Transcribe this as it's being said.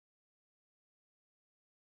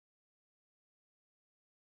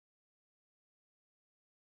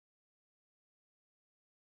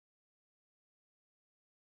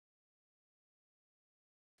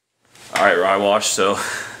Alright, Rywash, so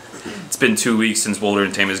it's been 2 weeks since Wold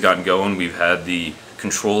Entertainment has gotten going. We've had the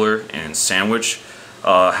controller and sandwich.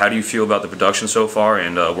 How do you feel about the production so far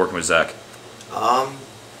and working with Zack?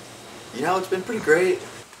 You know, it's been pretty great.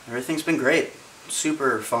 Everything's been great.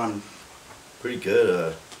 Super fun. Pretty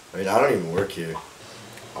good. I mean, I don't even work here.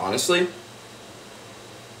 Honestly,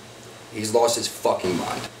 he's lost his fucking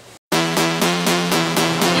mind.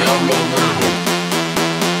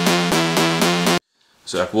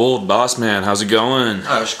 Zack, Wold, Bossman, how's it going?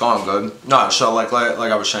 Oh, it's going good. No, so like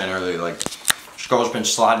I was saying earlier, like this girl's been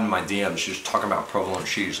sliding in my DMs. She's talking about provolone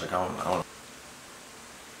cheese. Like I don't.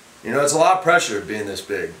 You know, it's a lot of pressure being this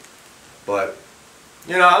big, but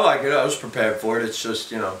you know, I like it. I was prepared for it. It's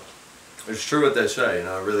just, you know, it's true what they say. You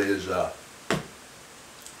know, it really is.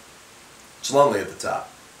 It's lonely at the top.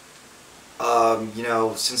 You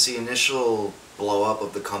know, since the initial blow up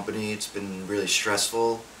of the company, it's been really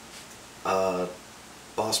stressful.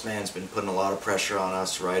 Bossman's been putting a lot of pressure on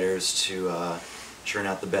us writers to churn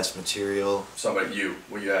out the best material. Somebody,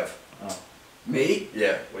 what do you have? Oh. Me?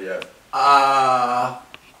 Yeah, what do you have?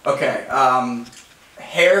 Okay,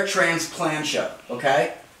 hair transplantia,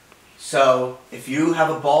 okay? So, if you have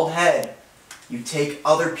a bald head, you take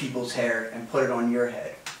other people's hair and put it on your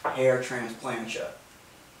head. Hair transplantia.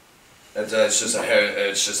 It's just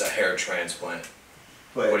a hair transplant.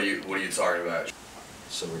 But What are you talking about?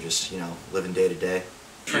 So we're just, you know, living day to day.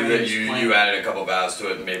 You added a couple vowels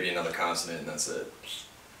to it and maybe another consonant and that's it.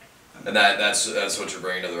 And that's what you're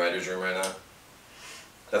bringing to the writer's room right now?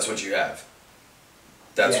 That's what you have?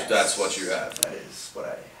 That's what you have? That is what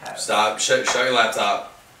I have. Stop, shut your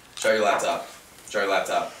laptop. Shut your laptop. Shut your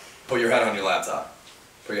laptop. Put your head on your laptop.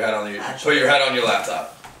 Put your head on your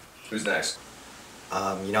laptop. Who's next?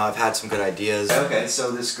 You know, I've had some good ideas. Okay,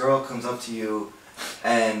 so this girl comes up to you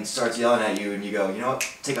and starts yelling at you and you go, you know what,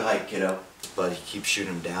 take a hike, kiddo. But he keeps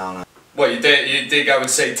shooting him down. What, you think I would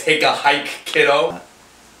say take a hike, kiddo?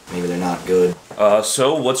 Maybe they're not good.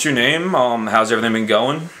 So what's your name? How's everything been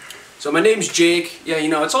going? So my name's Jake. Yeah, you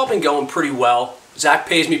know, it's all been going pretty well. Zack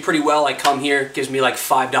pays me pretty well. I come here, gives me like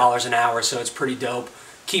 $5 an hour, so it's pretty dope.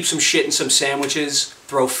 Keep some shit in some sandwiches,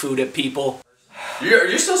 throw food at people. Are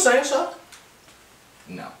you still saying stuff?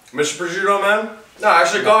 No. Mr. Prosciutto Man? No,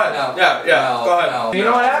 actually, go ahead. No. Yeah, No, go ahead. no. You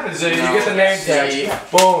know what happens? You get the name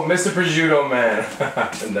tag. Boom, Mr. Prosciutto Man.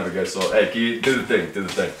 It never gets old. Hey, can you do the thing? Do the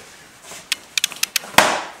thing.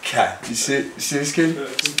 God, you see this kid?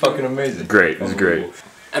 It's fucking amazing. Great, it's great.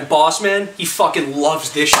 And Bossman, he fucking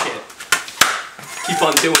loves this shit. Keep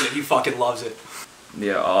on doing it, he fucking loves it.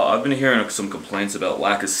 Yeah, I've been hearing some complaints about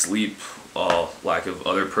lack of sleep, lack of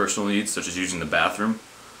other personal needs, such as using the bathroom.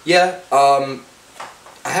 Yeah.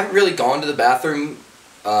 I haven't really gone to the bathroom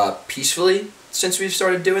peacefully since we've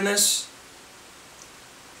started doing this.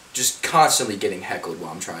 Just constantly getting heckled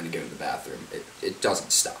while I'm trying to go to the bathroom. It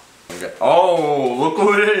doesn't stop. Okay. Oh, look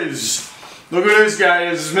who it is. Look at this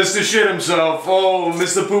guy. This is Mr. Shit himself. Oh,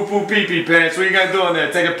 Mr. Poo Poo Pee Pee Pants. What you gonna do in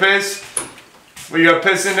there? Take a piss? What, you gonna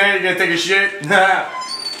piss in there? You gonna take a shit?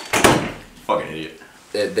 Fucking idiot.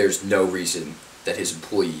 There's no reason that his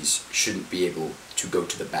employees shouldn't be able to go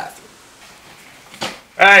to the bathroom.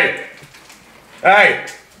 Hey! Hey!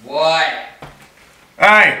 What?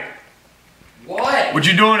 Hey! What? What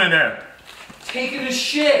you doing in there? Taking a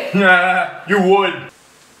shit. You would.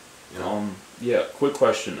 Yeah, quick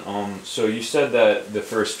question. So you said that the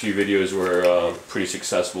first few videos were pretty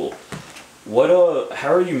successful.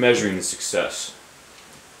 How are you measuring the success?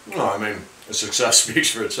 Well, I mean, the success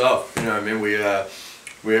speaks for itself. You know what I mean? We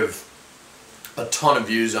have a ton of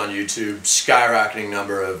views on YouTube, skyrocketing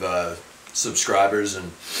number of subscribers,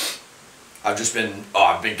 and I've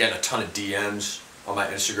been getting a ton of DMs on my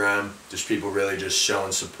Instagram. Just people really just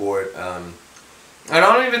showing support. And I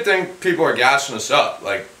don't even think people are gassing us up.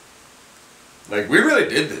 Like we really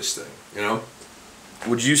did this thing, you know?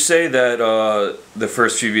 Would you say that the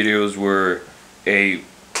first few videos were a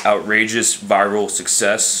outrageous viral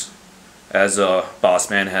success, as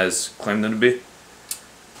Bossman has claimed them to be?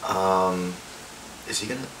 Is he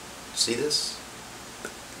gonna see this?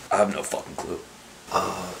 I have no fucking clue.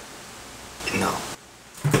 No.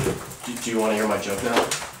 Do you want to hear my joke now?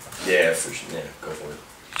 Yeah, for sure. Yeah, go for it.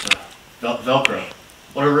 Velcro.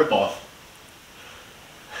 What a ripoff.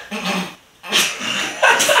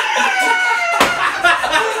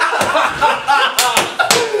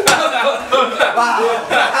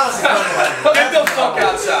 Get the fuck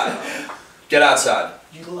outside. Get outside.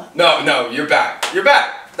 No, you're back. You're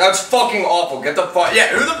back. That's fucking awful. Get the fuck. Yeah,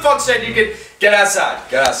 who the fuck said you could get outside?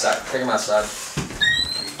 Get outside. Take him outside.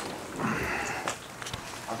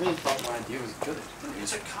 I really thought my idea was good.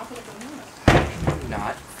 It's a compliment.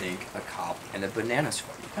 not think a cop and a banana's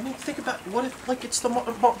funny? I mean, think about what if, like, it's the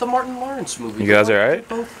Martin Lawrence movie. You guys alright?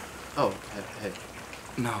 Oh, hey.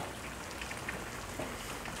 No.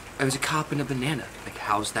 It was a cop and a banana. Like,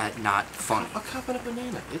 how's that not funny? A cop and a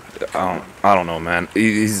banana. I don't know, man.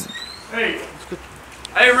 He's. Hey,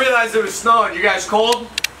 I didn't realize it was snowing. You guys cold?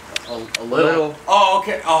 A little. Oh,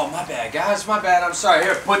 okay. Oh, my bad, guys. My bad. I'm sorry.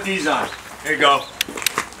 Here, put these on. Here you go.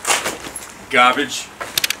 Garbage.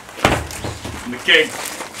 I'm the king.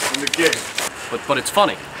 I'm the king. But it's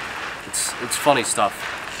funny. It's funny stuff.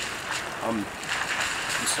 I'm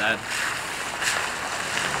sad.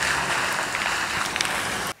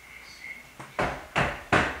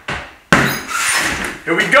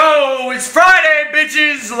 Here we go. It's Friday,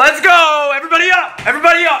 bitches. Let's go. Everybody up.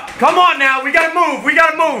 Everybody up. Come on now. We gotta move. We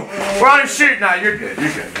gotta move. We're on a shoot now. You're good.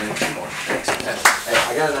 You're good, man. Come on. Hey,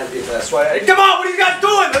 I got an idea for that. Hey, come on. What are you guys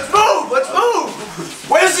doing? Let's move. Let's move.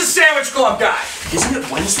 Where's the sandwich club guy? Isn't it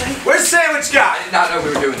Wednesday? Where's sandwich guy? I did not know we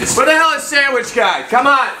were doing this. Where the hell is sandwich guy? Come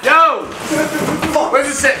on. Yo. Where's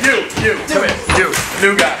the sandwich? You. Come here. You.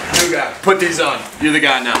 New guy. New guy. Put these on. You're the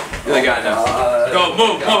guy now. You're the guy now. Go.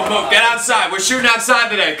 Move. Get outside. We're shooting outside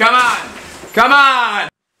today. Come on. Come on.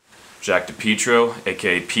 Jack DePietro,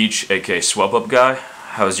 aka Peach, aka Swep Up Guy.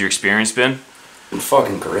 How's your experience been?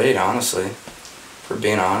 Fucking great, honestly. For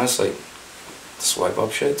being honest, like, the swipe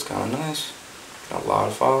up shit's kinda nice. Got a lot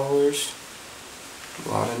of followers, a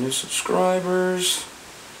lot of new subscribers,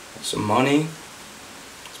 some money.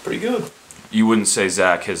 It's pretty good. You wouldn't say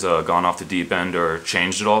Zack has gone off the deep end or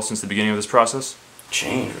changed at all since the beginning of this process?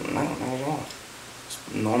 Changed? No, not at all. Just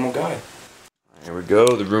a normal guy. Here we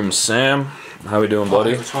go, the room's Sam. How we doing,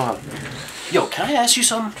 buddy? What's going on? Yo, can I ask you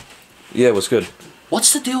something? Yeah, what's good?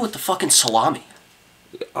 What's the deal with the fucking salami?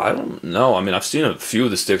 I don't know. I mean, I've seen a few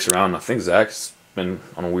of the sticks around. I think Zack's been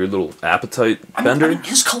on a weird little appetite bender. I mean,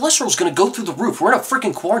 his cholesterol's gonna go through the roof. We're in a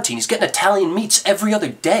freaking quarantine. He's getting Italian meats every other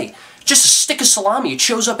day. Just a stick of salami. It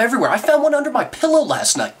shows up everywhere. I found one under my pillow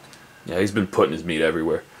last night. Yeah, he's been putting his meat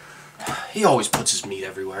everywhere. He always puts his meat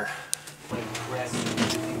everywhere. What impressive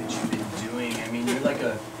everything that you've been doing. I mean,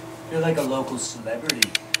 you're like a local celebrity.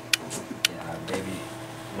 Yeah, baby.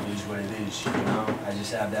 It is what it is, you know? I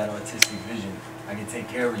just have that autistic vision. I can take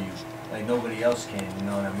care of you like nobody else can, you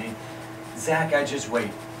know what I mean? Zack, I just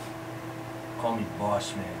wait. Call me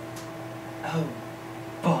Bossman. Oh,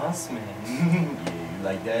 Bossman. Yeah, you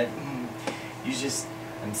like that? You just,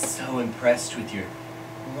 I'm so impressed with your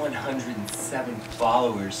 107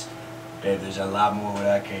 followers. Babe, there's a lot more where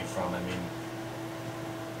that came from. I mean,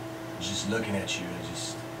 just looking at you,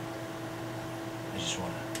 I just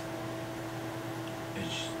wanna.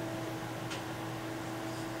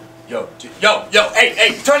 Yo,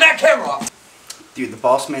 hey, turn that camera off! Dude, the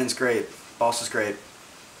boss man's great. Boss is great.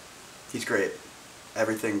 He's great.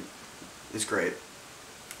 Everything is great.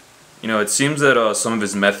 You know, it seems that some of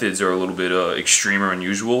his methods are a little bit extreme or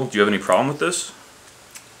unusual. Do you have any problem with this?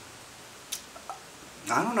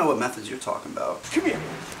 I don't know what methods you're talking about. Come here.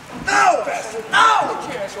 No! No!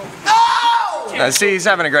 See, he's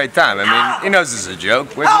having a great time. I mean, he knows this is a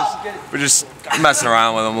joke. We're just messing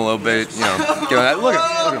around with him a little bit, you know. Look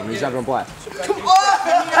at him, he's having a blast.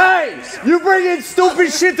 Hey! You bring in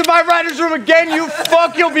stupid shit to my writer's room again, you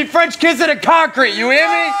fuck! You'll be French kissing the concrete, you hear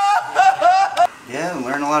me? Yeah, I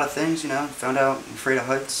learned a lot of things, you know. Found out I'm afraid of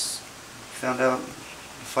heights. Found out I'm a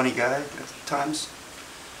funny guy at times.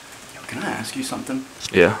 Yo, can I ask you something?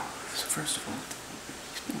 Yeah. So first of all,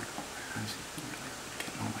 he's been like,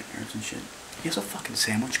 getting all my nerves and shit. He has a fucking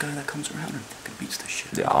sandwich guy that comes around and fucking beats the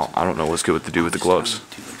shit. Yeah, I don't know what's good to do with the gloves.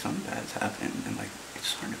 Dude, like something bad's happening and like it's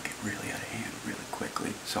starting to get really out of hand really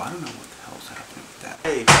quickly. So I don't know what the hell's happening with that.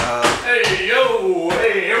 Hey, Hey, yo,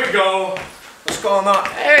 hey, here we go. What's going on?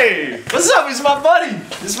 Hey, what's up? This is my buddy.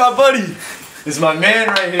 This is my buddy. This is my man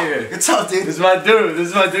right here. What's up, dude? This is my dude. This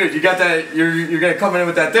is my dude. You got that? You're gonna come in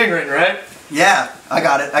with that thing written, right? Yeah, I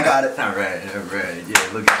got it. All right. Yeah,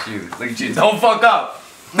 look at you. Don't fuck up.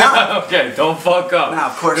 No. Okay, don't fuck up. No,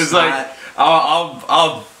 of course it's not. Like,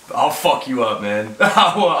 I'll fuck you up, man.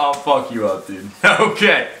 I'll fuck you up, dude.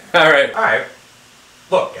 Okay. All right.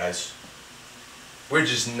 Look, guys. We're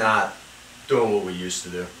just not doing what we used to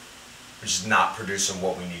do. We're just not producing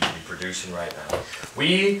what we need to be producing right now.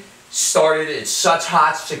 We started at such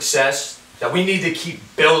hot success that we need to keep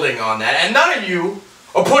building on that. And none of you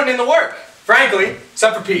are putting in the work, frankly,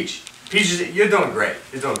 except for Peach. Peach, you're doing great.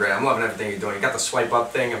 You're doing great. I'm loving everything you're doing. You got the swipe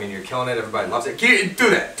up thing. I mean, you're killing it. Everybody loves it. Do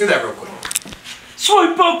that real quick.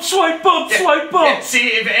 Swipe up, swipe up, swipe up. Yeah, see,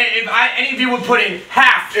 if any of you would put in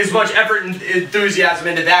half as much effort and enthusiasm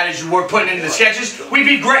into that as you were putting into the sketches, we'd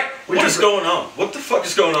be great. What is going on? What the fuck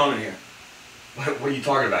is going on in here? What are you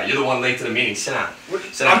talking about? You're the one late to the meeting. Sit down.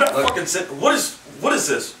 Sit I'm down. not Look. fucking sitting. What is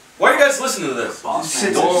this? Why are you guys listening to this? Who is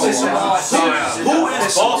Bossman?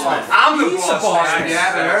 I'm the boss man. You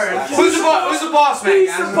haven't heard. Who's the boss man?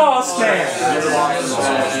 He's the boss man.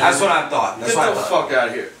 That's what I thought. That's Get what I the thought. fuck out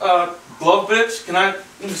of here. Glove bitch, can I?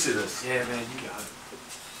 Let me see this. Yeah, man, you got it.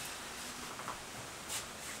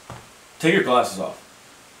 Take your glasses off.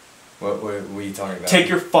 What are you talking about? Take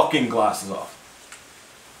your fucking glasses off.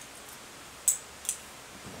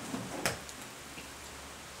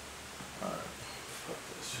 Alright, fuck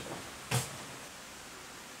this shit.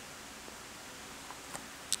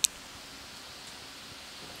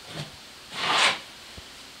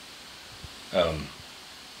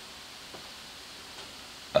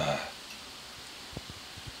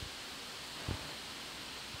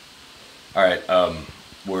 All right,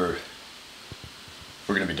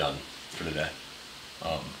 we're gonna be done for today.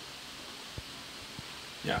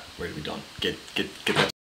 Yeah, we're gonna be done. Get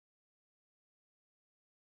that.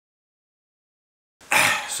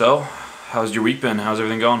 So, how's your week been? How's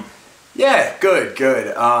everything going? Yeah, good.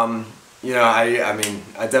 You know, I mean,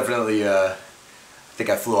 I definitely, I think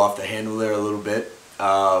I flew off the handle there a little bit.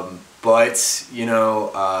 But, you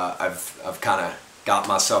know, I've kind of got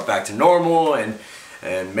myself back to normal and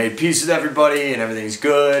made peace with everybody and everything's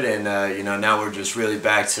good. And, you know, now we're just really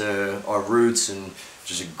back to our roots and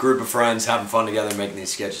just a group of friends having fun together, making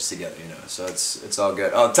these sketches together, you know. So it's all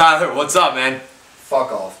good. Oh, Tyler, what's up, man?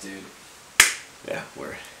 Fuck off, dude. Yeah,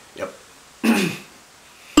 yep.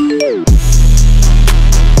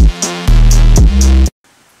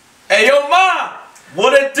 Hey, yo, Ma!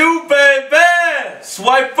 What it do, baby?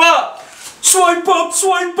 Swipe up! Swipe up,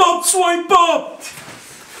 swipe up, swipe up!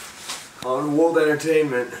 On Wold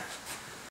Entertainment.